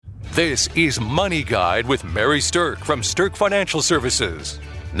This is Money Guide with Mary Sterk from Sterk Financial Services.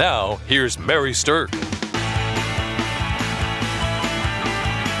 Now, here's Mary Sterk.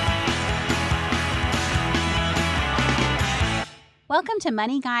 Welcome to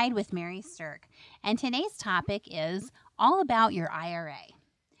Money Guide with Mary Sterk. And today's topic is all about your IRA.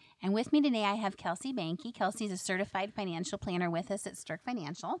 And with me today, I have Kelsey Banky. Kelsey's a certified financial planner with us at Sterk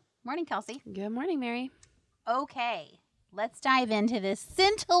Financial. Morning, Kelsey. Good morning, Mary. Okay, let's dive into this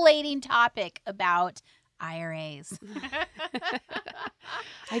scintillating topic about IRAs.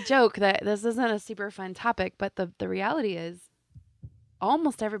 I joke that this isn't a super fun topic, but the reality is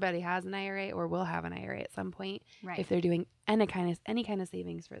almost everybody has an IRA or will have an IRA at some point if they're doing any kind of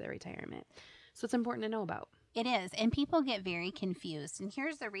savings for their retirement. So it's important to know about. It is, and people get very confused. And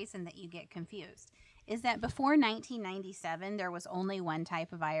here's the reason that you get confused, is that before 1997, there was only one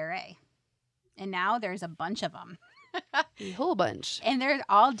type of IRA. And now there's a bunch of them. A whole bunch. And they're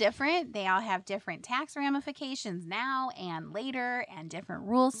all different. They all have different tax ramifications now and later and different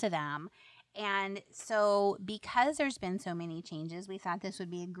rules to them. And so because there's been so many changes, we thought this would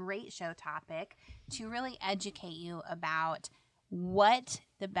be a great show topic to really educate you about what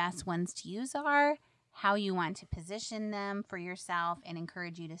the best ones to use are, how you want to position them for yourself, and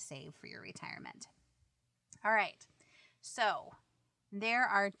encourage you to save for your retirement. All right. So there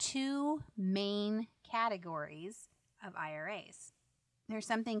are two main categories of IRAs. There's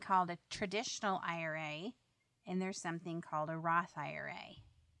something called a traditional IRA, and there's something called a Roth IRA.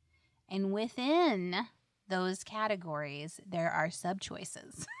 And within those categories, there are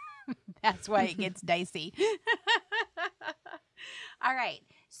sub-choices. That's why it gets dicey. All right.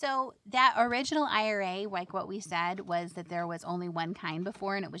 So that original IRA, like what we said, was that there was only one kind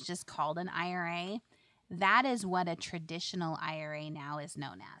before, and it was just called an IRA. That is what a traditional IRA now is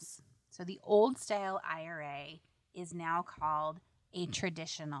known as. So the old style IRA is now called a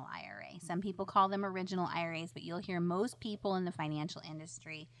traditional IRA. Some people call them original IRAs, but you'll hear most people in the financial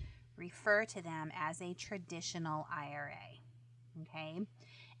industry refer to them as a traditional IRA. Okay?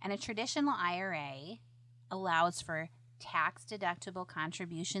 And a traditional IRA allows for tax-deductible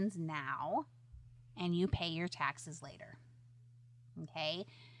contributions now, and you pay your taxes later. Okay?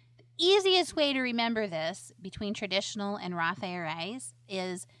 Easiest way to remember this between traditional and Roth IRAs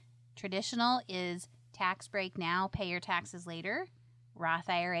is traditional is tax break now, pay your taxes later. Roth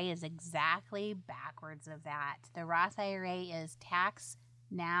IRA is exactly backwards of that. The Roth IRA is tax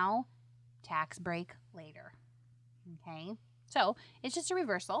now, tax break later. Okay? So it's just a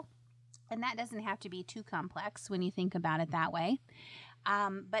reversal, and that doesn't have to be too complex when you think about it that way.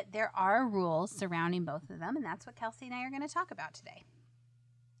 But there are rules surrounding both of them, and that's what Kelsey and I are going to talk about today.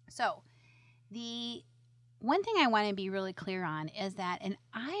 So the one thing I want to be really clear on is that an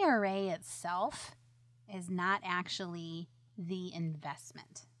IRA itself is not actually the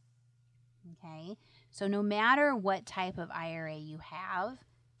investment. Okay? So no matter what type of IRA you have,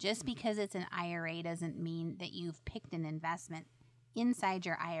 just because it's an IRA doesn't mean that you've picked an investment. Inside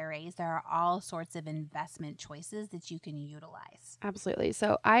your IRAs, there are all sorts of investment choices that you can utilize. Absolutely.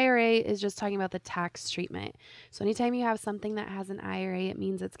 So IRA is just talking about the tax treatment. So anytime you have something that has an IRA, it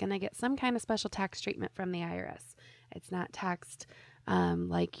means it's going to get some kind of special tax treatment from the IRS. It's not taxed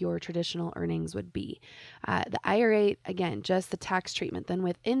like your traditional earnings would be. The IRA, again, just the tax treatment. Then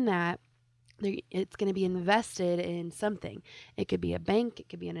within that, it's going to be invested in something. It could be a bank, it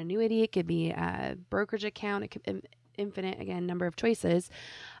could be an annuity, it could be a brokerage account, it could infinite, again, number of choices.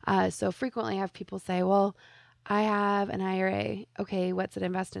 So frequently I have people say, well, I have an IRA. Okay, what's it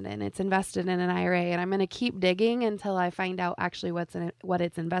invested in? It's invested in an IRA, and I'm going to keep digging until I find out actually what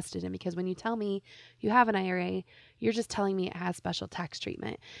it's invested in. Because when you tell me you have an IRA, you're just telling me it has special tax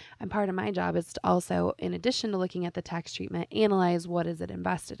treatment. And part of my job is to also, in addition to looking at the tax treatment, analyze what is it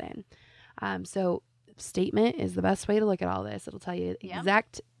invested in. So statement is the best way to look at all this. It'll tell you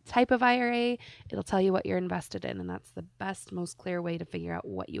exact type of IRA. It'll tell you what you're invested in, and that's the best, most clear way to figure out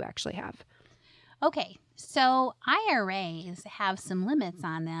what you actually have. Okay, so IRAs have some limits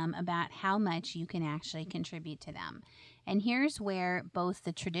on them about how much you can actually contribute to them. And here's where both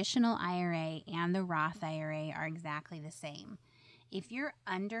the traditional IRA and the Roth IRA are exactly the same. If you're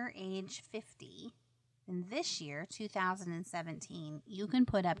under age 50, then this year, 2017, you can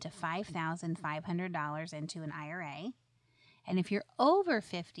put up to $5,500 into an IRA. And if you're over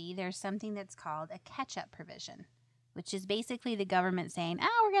 50, there's something that's called a catch-up provision, which is basically the government saying,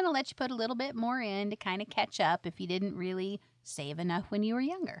 we're going to let you put a little bit more in to kind of catch up if you didn't really save enough when you were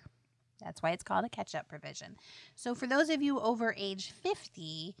younger. That's why it's called a catch-up provision. So for those of you over age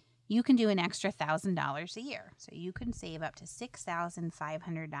 50, you can do an extra $1,000 a year. So you can save up to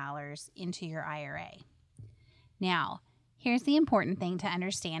 $6,500 into your IRA. Now, Here's the important thing to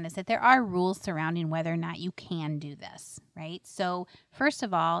understand is that there are rules surrounding whether or not you can do this, right? So first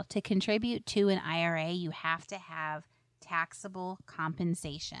of all, to contribute to an IRA, you have to have taxable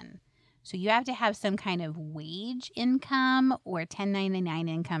compensation. So you have to have some kind of wage income or 1099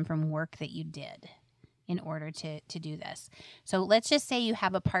 income from work that you did in order to do this. So let's just say you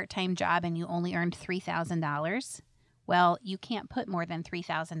have a part-time job and you only earned $3,000. Well, you can't put more than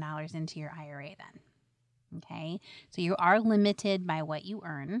 $3,000 into your IRA then. Okay, so you are limited by what you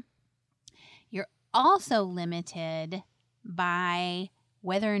earn. You're also limited by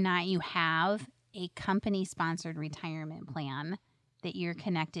whether or not you have a company-sponsored retirement plan that you're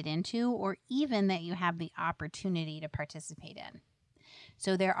connected into, or even that you have the opportunity to participate in.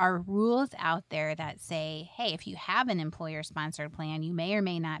 So there are rules out there that say, hey, if you have an employer-sponsored plan, you may or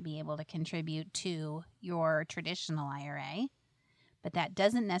may not be able to contribute to your traditional IRA. But that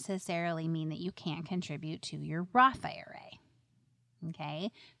doesn't necessarily mean that you can't contribute to your Roth IRA.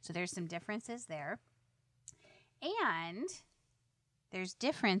 Okay, so there's some differences there. And there's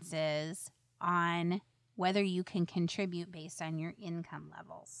differences on whether you can contribute based on your income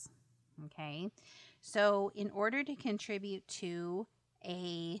levels. Okay, so in order to contribute to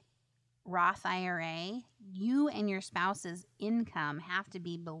a Roth IRA, you and your spouse's income have to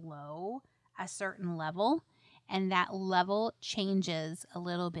be below a certain level. And that level changes a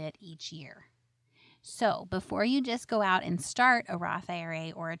little bit each year. So before you just go out and start a Roth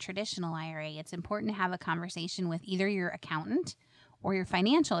IRA or a traditional IRA, it's important to have a conversation with either your accountant or your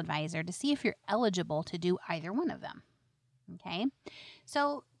financial advisor to see if you're eligible to do either one of them. Okay?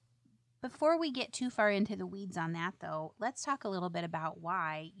 So before we get too far into the weeds on that, though, let's talk a little bit about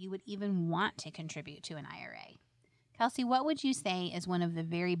why you would even want to contribute to an IRA. Kelsey, what would you say is one of the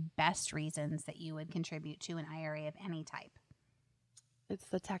very best reasons that you would contribute to an IRA of any type? It's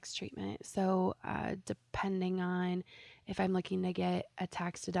the tax treatment. So depending on if I'm looking to get a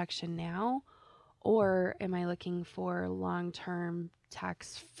tax deduction now, or am I looking for long-term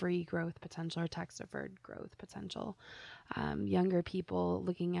tax-free growth potential or tax-deferred growth potential? Younger people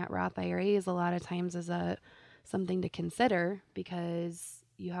looking at Roth IRAs a lot of times is something to consider because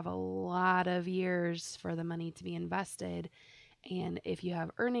you have a lot of years for the money to be invested. And if you have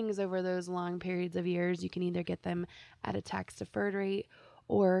earnings over those long periods of years, you can either get them at a tax-deferred rate,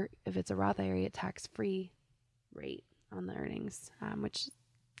 or if it's a Roth IRA, a tax-free rate on the earnings, which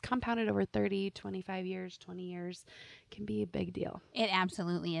compounded over 30, 25 years, 20 years can be a big deal. It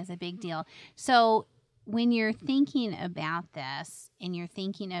absolutely is a big deal. So when you're thinking about this and you're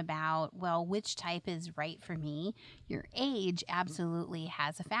thinking about, well, which type is right for me, your age absolutely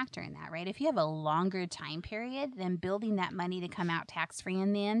has a factor in that, right? If you have a longer time period, then building that money to come out tax-free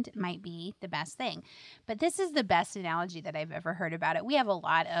in the end might be the best thing. But this is the best analogy that I've ever heard about it. We have a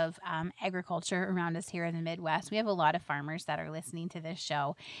lot of agriculture around us here in the Midwest. We have a lot of farmers that are listening to this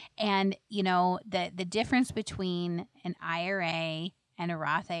show. And, you know, the difference between an IRA and a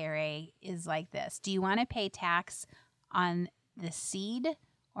Roth IRA is like this. Do you want to pay tax on the seed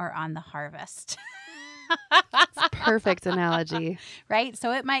or on the harvest? Perfect analogy. Right?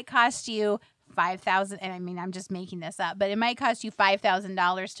 So it might cost you $5,000, and I mean, I'm just making this up, but it might cost you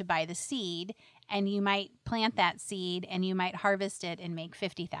 $5,000 to buy the seed, and you might plant that seed and you might harvest it and make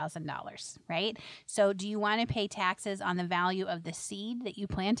 $50,000, right? So do you want to pay taxes on the value of the seed that you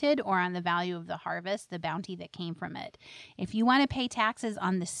planted or on the value of the harvest, the bounty that came from it? If you want to pay taxes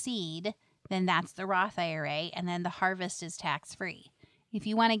on the seed, then that's the Roth IRA, and then the harvest is tax-free. If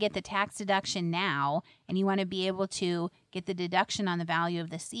you want to get the tax deduction now and you want to be able to get the deduction on the value of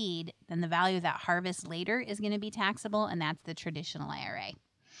the seed, then the value of that harvest later is going to be taxable, and that's the traditional IRA.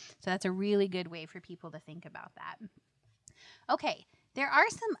 So that's a really good way for people to think about that. Okay, there are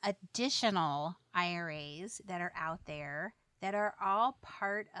some additional IRAs that are out there that are all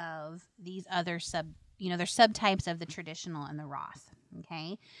part of these other they're subtypes of the traditional and the Roth.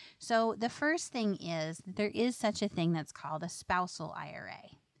 Okay, so the first thing is that there is such a thing that's called a spousal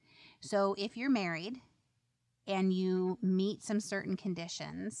IRA. So if you're married and you meet some certain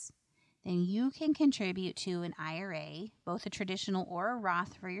conditions, then you can contribute to an IRA, both a traditional or a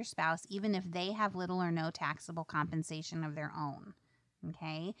Roth for your spouse, even if they have little or no taxable compensation of their own.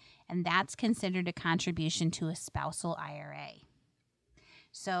 Okay, and that's considered a contribution to a spousal IRA.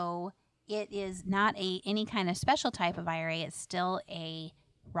 So it is not any kind of special type of IRA. It's still a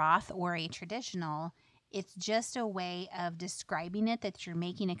Roth or a traditional. It's just a way of describing it that you're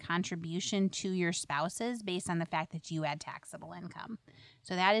making a contribution to your spouses based on the fact that you had taxable income.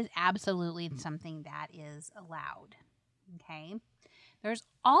 So that is absolutely something that is allowed. Okay. There's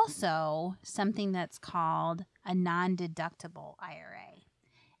also something that's called a non-deductible IRA.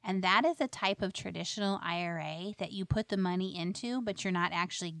 And that is a type of traditional IRA that you put the money into, but you're not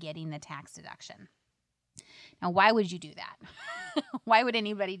actually getting the tax deduction. Now, why would you do that? Why would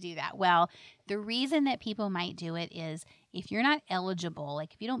anybody do that? Well, the reason that people might do it is if you're not eligible,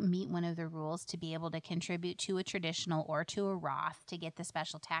 like if you don't meet one of the rules to be able to contribute to a traditional or to a Roth to get the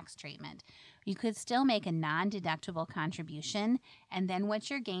special tax treatment, you could still make a non-deductible contribution. And then what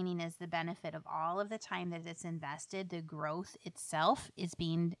you're gaining is the benefit of all of the time that it's invested. The growth itself is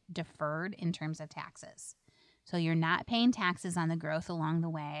being deferred in terms of taxes. So you're not paying taxes on the growth along the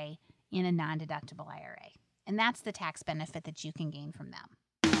way in a non-deductible IRA. And that's the tax benefit that you can gain from them.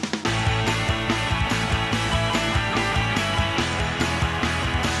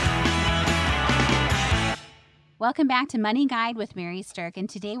 Welcome back to Money Guide with Mary Sterk, and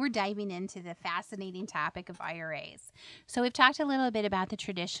today we're diving into the fascinating topic of IRAs. So we've talked a little bit about the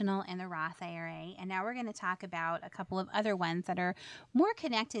traditional and the Roth IRA, and now we're going to talk about a couple of other ones that are more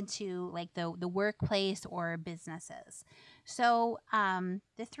connected to like the workplace or businesses. So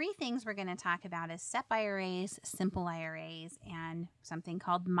the three things we're going to talk about is SEP IRAs, simple IRAs, and something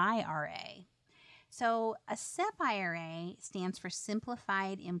called MyRA. So a SEP IRA stands for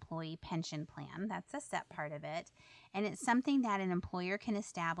Simplified Employee Pension Plan. That's the SEP part of it. And it's something that an employer can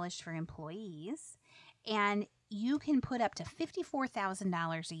establish for employees. And you can put up to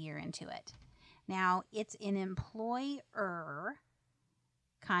 $54,000 a year into it. Now, it's an employer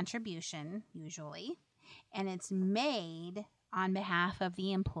contribution, usually, and it's made on behalf of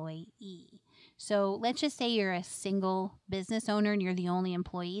the employee. So let's just say you're a single business owner and you're the only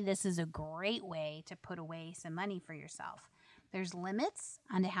employee. This is a great way to put away some money for yourself. There's limits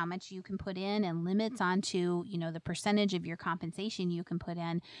onto how much you can put in and limits onto, the percentage of your compensation you can put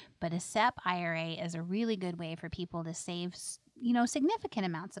in. But a SEP IRA is a really good way for people to save, significant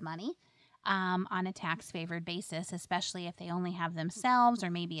amounts of money on a tax-favored basis, especially if they only have themselves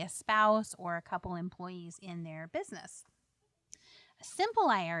or maybe a spouse or a couple employees in their business. A simple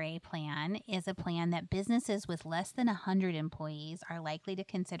IRA plan is a plan that businesses with less than 100 employees are likely to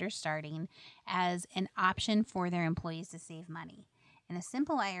consider starting as an option for their employees to save money. And a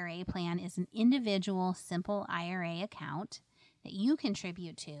simple IRA plan is an individual simple IRA account that you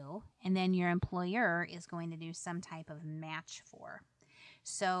contribute to, and then your employer is going to do some type of match for.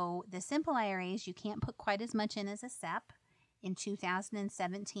 So the simple IRAs, you can't put quite as much in as a SEP. In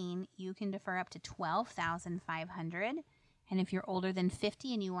 2017, you can defer up to $12,500. And if you're older than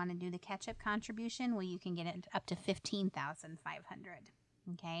 50 and you want to do the catch-up contribution, well, you can get it up to $15,500.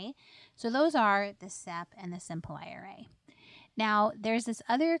 Okay? So those are the SEP and the simple IRA. Now, there's this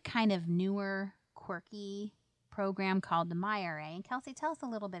other kind of newer, quirky program called the MyRA. And Kelsey, tell us a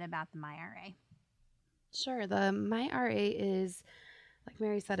little bit about the MyRA. Sure. The MyRA is, like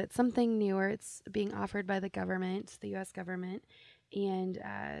Mary said, it's something newer. It's being offered by the government, the U.S. government, and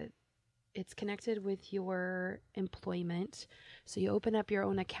it's connected with your employment. So you open up your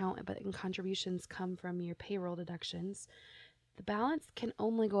own account, but contributions come from your payroll deductions. The balance can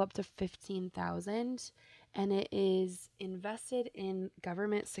only go up to $15,000, and it is invested in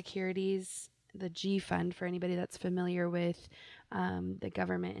government securities, the G fund for anybody that's familiar with the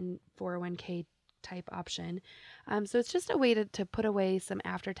government and 401k type option. So it's just a way to put away some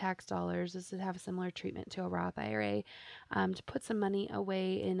after-tax dollars. This would have a similar treatment to a Roth IRA, to put some money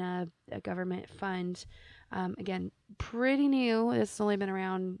away in a government fund. Again, pretty new. It's only been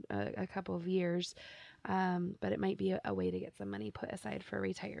around a couple of years, but it might be a way to get some money put aside for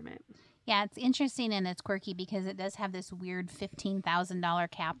retirement. Yeah, it's interesting and it's quirky because it does have this weird $15,000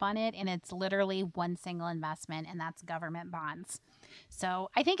 cap on it, and it's literally one single investment, and that's government bonds.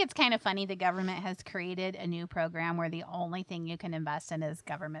 So I think it's kind of funny the government has created a new program where the only thing you can invest in is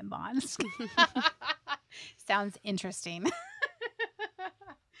government bonds. Sounds interesting.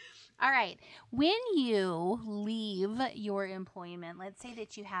 All right. When you leave your employment, let's say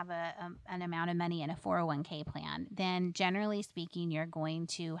that you have an amount of money in a 401k plan, then generally speaking, you're going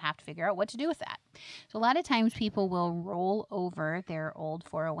to have to figure out what to do with that. So a lot of times people will roll over their old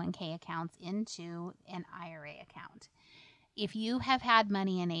 401k accounts into an IRA account. If you have had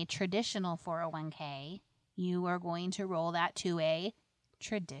money in a traditional 401k, you are going to roll that to a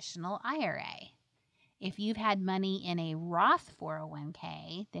traditional IRA. If you've had money in a Roth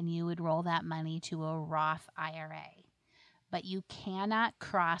 401k, then you would roll that money to a Roth IRA. But you cannot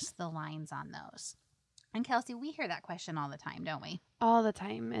cross the lines on those. And Kelsey, we hear that question all the time, don't we? All the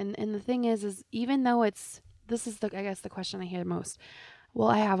time. And the thing is even though this is the question I hear most. Well,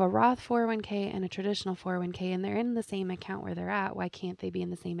 I have a Roth 401k and a traditional 401k, and they're in the same account where they're at. Why can't they be in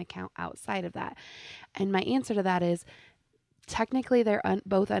the same account outside of that? And my answer to that is, technically they're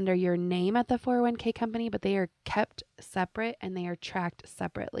both under your name at the 401k company, but they are kept separate and they are tracked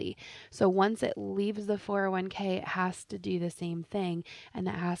separately. So once it leaves the 401k, it has to do the same thing, and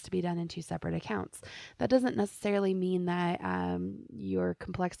that has to be done in two separate accounts. That doesn't necessarily mean that your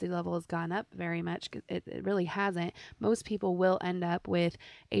complexity level has gone up very much. It really hasn't. Most people will end up with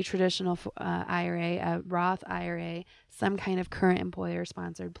a traditional IRA, a Roth IRA, some kind of current employer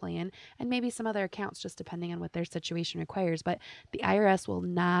sponsored plan, and maybe some other accounts, just depending on what their situation requires. But the IRS will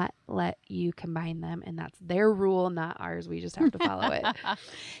not let you combine them, and that's their rule, not ours. We just have to follow it.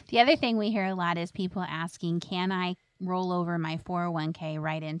 The other thing we hear a lot is people asking, can I roll over my 401k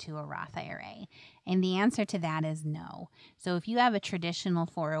right into a Roth IRA? And the answer to that is no. So if you have a traditional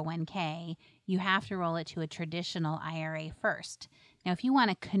 401k, you have to roll it to a traditional IRA first. Now, if you want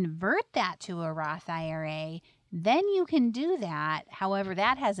to convert that to a Roth IRA, then you can do that. However,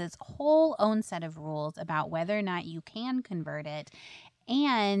 that has its whole own set of rules about whether or not you can convert it.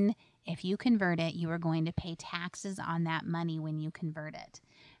 And if you convert it, you are going to pay taxes on that money when you convert it.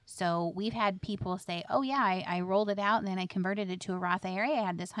 So we've had people say, oh, yeah, I rolled it out and then I converted it to a Roth IRA. I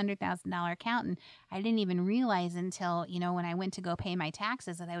had this $100,000 account and I didn't even realize until, when I went to go pay my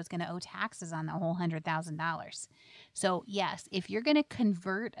taxes that I was going to owe taxes on the whole $100,000. So yes, if you're going to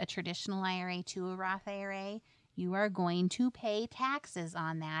convert a traditional IRA to a Roth IRA, you are going to pay taxes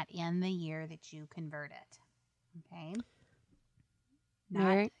on that in the year that you convert it. Okay?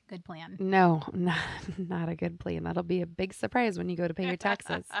 Not a good plan. No, not a good plan. That'll be a big surprise when you go to pay your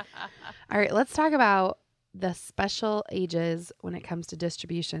taxes. All right, let's talk about the special ages when it comes to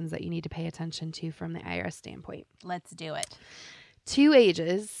distributions that you need to pay attention to from the IRS standpoint. Let's do it. 2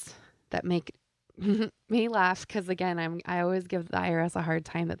 ages that make me laugh because, again, I always give the IRS a hard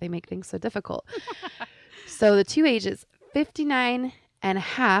time that they make things so difficult. So the 2 ages, 59 and a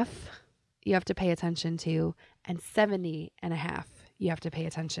half, you have to pay attention to, and 70 and a half. You have to pay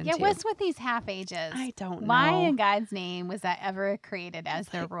attention to. Yeah, what's with these half ages? I don't know. Why in God's name was that ever created as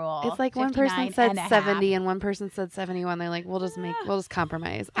the rule? It's like one person said 70 and one person said 71. They're like, we'll just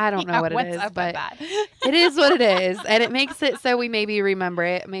compromise. I don't know what it is, but it is what it is. And it makes it so we maybe remember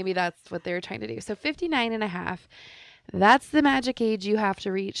it. Maybe that's what they were trying to do. So 59 and a half, that's the magic age you have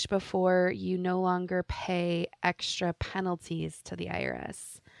to reach before you no longer pay extra penalties to the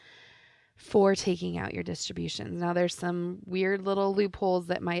IRS for taking out your distributions. Now, there's some weird little loopholes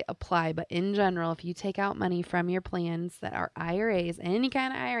that might apply, but in general, if you take out money from your plans that are IRAs, any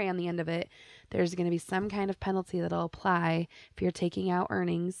kind of IRA on the end of it, there's going to be some kind of penalty that'll apply if you're taking out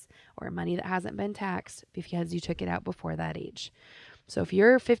earnings or money that hasn't been taxed because you took it out before that age. So if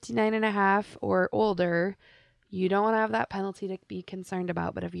you're 59 and a half or older, you don't want to have that penalty to be concerned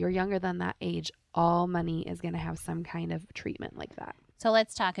about. But if you're younger than that age, all money is going to have some kind of treatment like that. So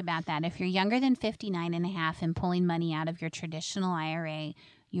let's talk about that. If you're younger than 59 and a half and pulling money out of your traditional IRA,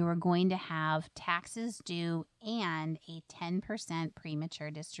 you are going to have taxes due and a 10%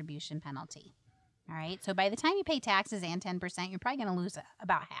 premature distribution penalty. All right. So by the time you pay taxes and 10%, you're probably going to lose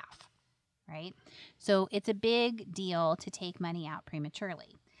about half. Right. So it's a big deal to take money out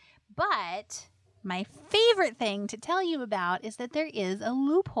prematurely. But my favorite thing to tell you about is that there is a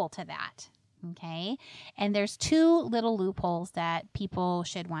loophole to that. Okay. And there's 2 little loopholes that people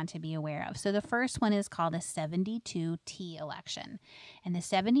should want to be aware of. So the first one is called a 72T election. And the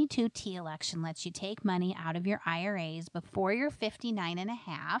 72T election lets you take money out of your IRAs before you're 59 and a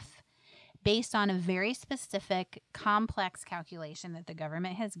half based on a very specific complex calculation that the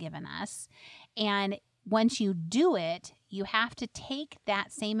government has given us. And once you do it, you have to take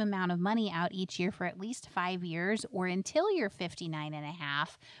that same amount of money out each year for at least 5 years or until you're 59 and a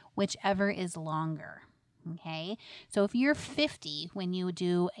half, whichever is longer. Okay. So if you're 50 when you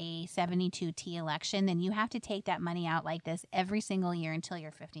do a 72T election, then you have to take that money out like this every single year until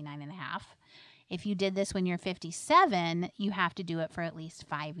you're 59 and a half. If you did this when you're 57, you have to do it for at least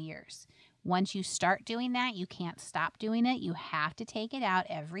 5 years. Once you start doing that, you can't stop doing it. You have to take it out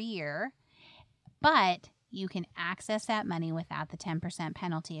every year. But you can access that money without the 10%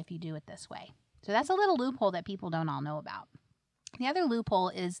 penalty if you do it this way. So that's a little loophole that people don't all know about. The other loophole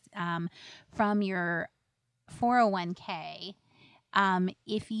is from your 401k.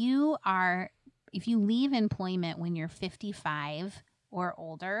 If you leave employment when you're 55 or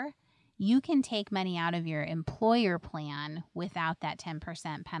older, you can take money out of your employer plan without that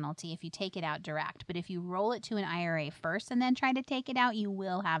 10% penalty if you take it out direct. But if you roll it to an IRA first and then try to take it out, you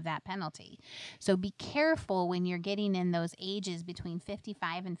will have that penalty. So be careful when you're getting in those ages between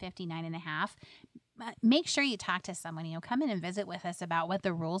 55 and 59 and a half. Make sure you talk to someone, come in and visit with us about what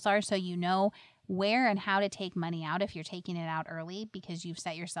the rules are so you know where and how to take money out if you're taking it out early because you've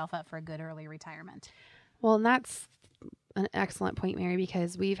set yourself up for a good early retirement. Well, and that's an excellent point, Mary,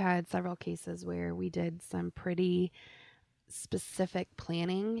 because we've had several cases where we did some pretty specific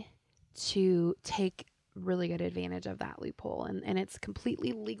planning to take really good advantage of that loophole. And it's a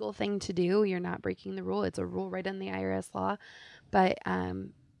completely legal thing to do. You're not breaking the rule. It's a rule right in the IRS law, but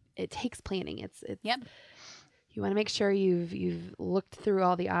it takes planning. It's Yep. You want to make sure you've looked through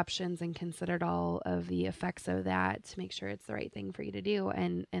all the options and considered all of the effects of that to make sure it's the right thing for you to do.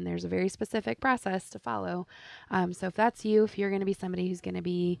 And there's a very specific process to follow. So if that's you, if you're going to be somebody who's going to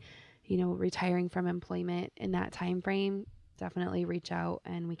be, retiring from employment in that time frame, definitely reach out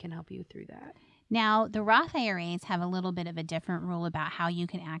and we can help you through that. Now, the Roth IRAs have a little bit of a different rule about how you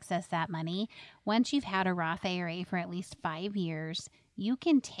can access that money. Once you've had a Roth IRA for at least 5 years, you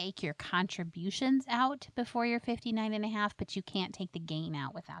can take your contributions out before you're 59 and a half, but you can't take the gain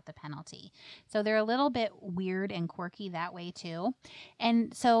out without the penalty. So they're a little bit weird and quirky that way too.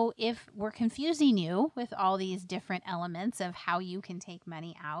 And so if we're confusing you with all these different elements of how you can take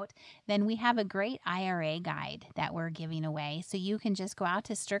money out, then we have a great IRA guide that we're giving away. So you can just go out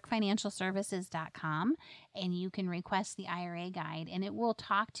to SterkFinancialServices.com and you can request the IRA guide, and it will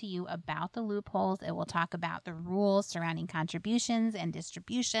talk to you about the loopholes. It will talk about the rules surrounding contributions and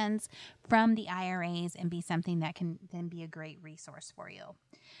distributions from the IRAs and be something that can then be a great resource for you.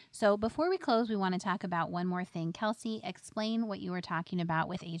 So before we close, we want to talk about one more thing. Kelsey, explain what you were talking about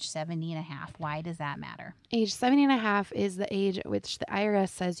with age 70 and a half. Why does that matter? Age 70 and a half is the age at which the IRS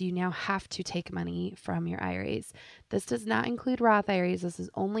says you now have to take money from your IRAs. This does not include Roth IRAs. This is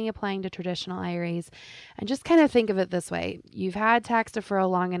only applying to traditional IRAs. And just kind of think of it this way. You've had tax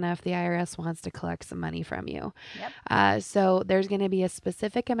deferral long enough, the IRS wants to collect some money from you. Yep. So there's going to be a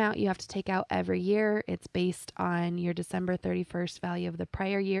specific amount you have to take out every year. It's based on your December 31st value of the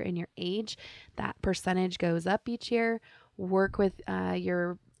prior year and your age. That percentage goes up each year. Work with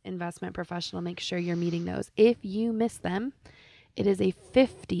your investment professional. Make sure you're meeting those. If you miss them, it is a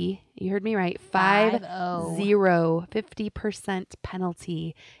 50, you heard me right, 50%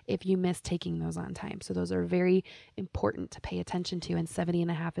 penalty if you miss taking those on time. So those are very important to pay attention to, and 70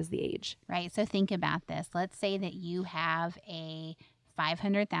 and a half is the age. Right. So think about this. Let's say that you have a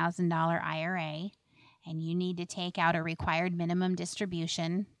 $500,000 IRA and you need to take out a required minimum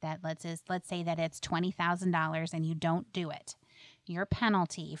distribution that let's say that it's $20,000 and you don't do it. Your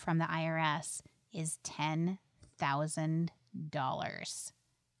penalty from the IRS is $10,000.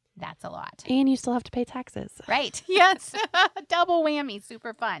 That's a lot. And you still have to pay taxes. Right. Yes. Double whammy.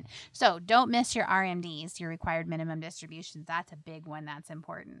 Super fun. So don't miss your RMDs, your required minimum distributions. That's a big one. That's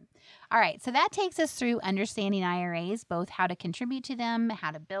important. All right. So that takes us through understanding IRAs, both how to contribute to them,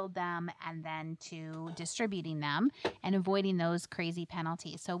 how to build them, and then to distributing them and avoiding those crazy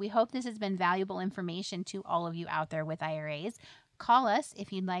penalties. So we hope this has been valuable information to all of you out there with IRAs. Call us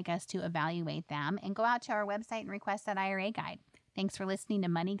if you'd like us to evaluate them, and go out to our website and request that IRA guide. Thanks for listening to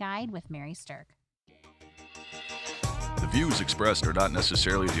Money Guide with Mary Sterk. The views expressed are not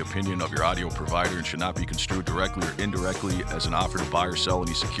necessarily the opinion of your audio provider and should not be construed directly or indirectly as an offer to buy or sell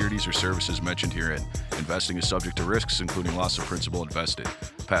any securities or services mentioned herein. Investing is subject to risks, including loss of principal invested.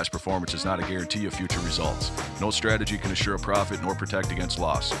 Past performance is not a guarantee of future results. No strategy can assure a profit nor protect against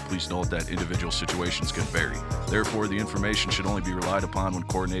loss. Please note that individual situations can vary. Therefore, the information should only be relied upon when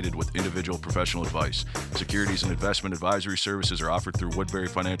coordinated with individual professional advice. Securities and investment advisory services are offered through Woodbury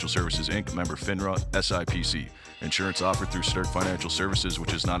Financial Services, Inc., member FINRA, SIPC. Insurance offered through Sterk Financial Services,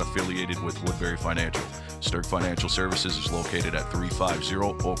 which is not affiliated with Woodbury Financial. Sterk Financial Services is located at 350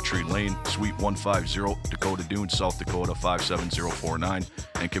 Oak Tree Lane, Suite 150, Dakota Dunes, South Dakota 57049,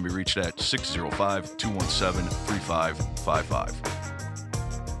 and can be reached at 605-217-3555.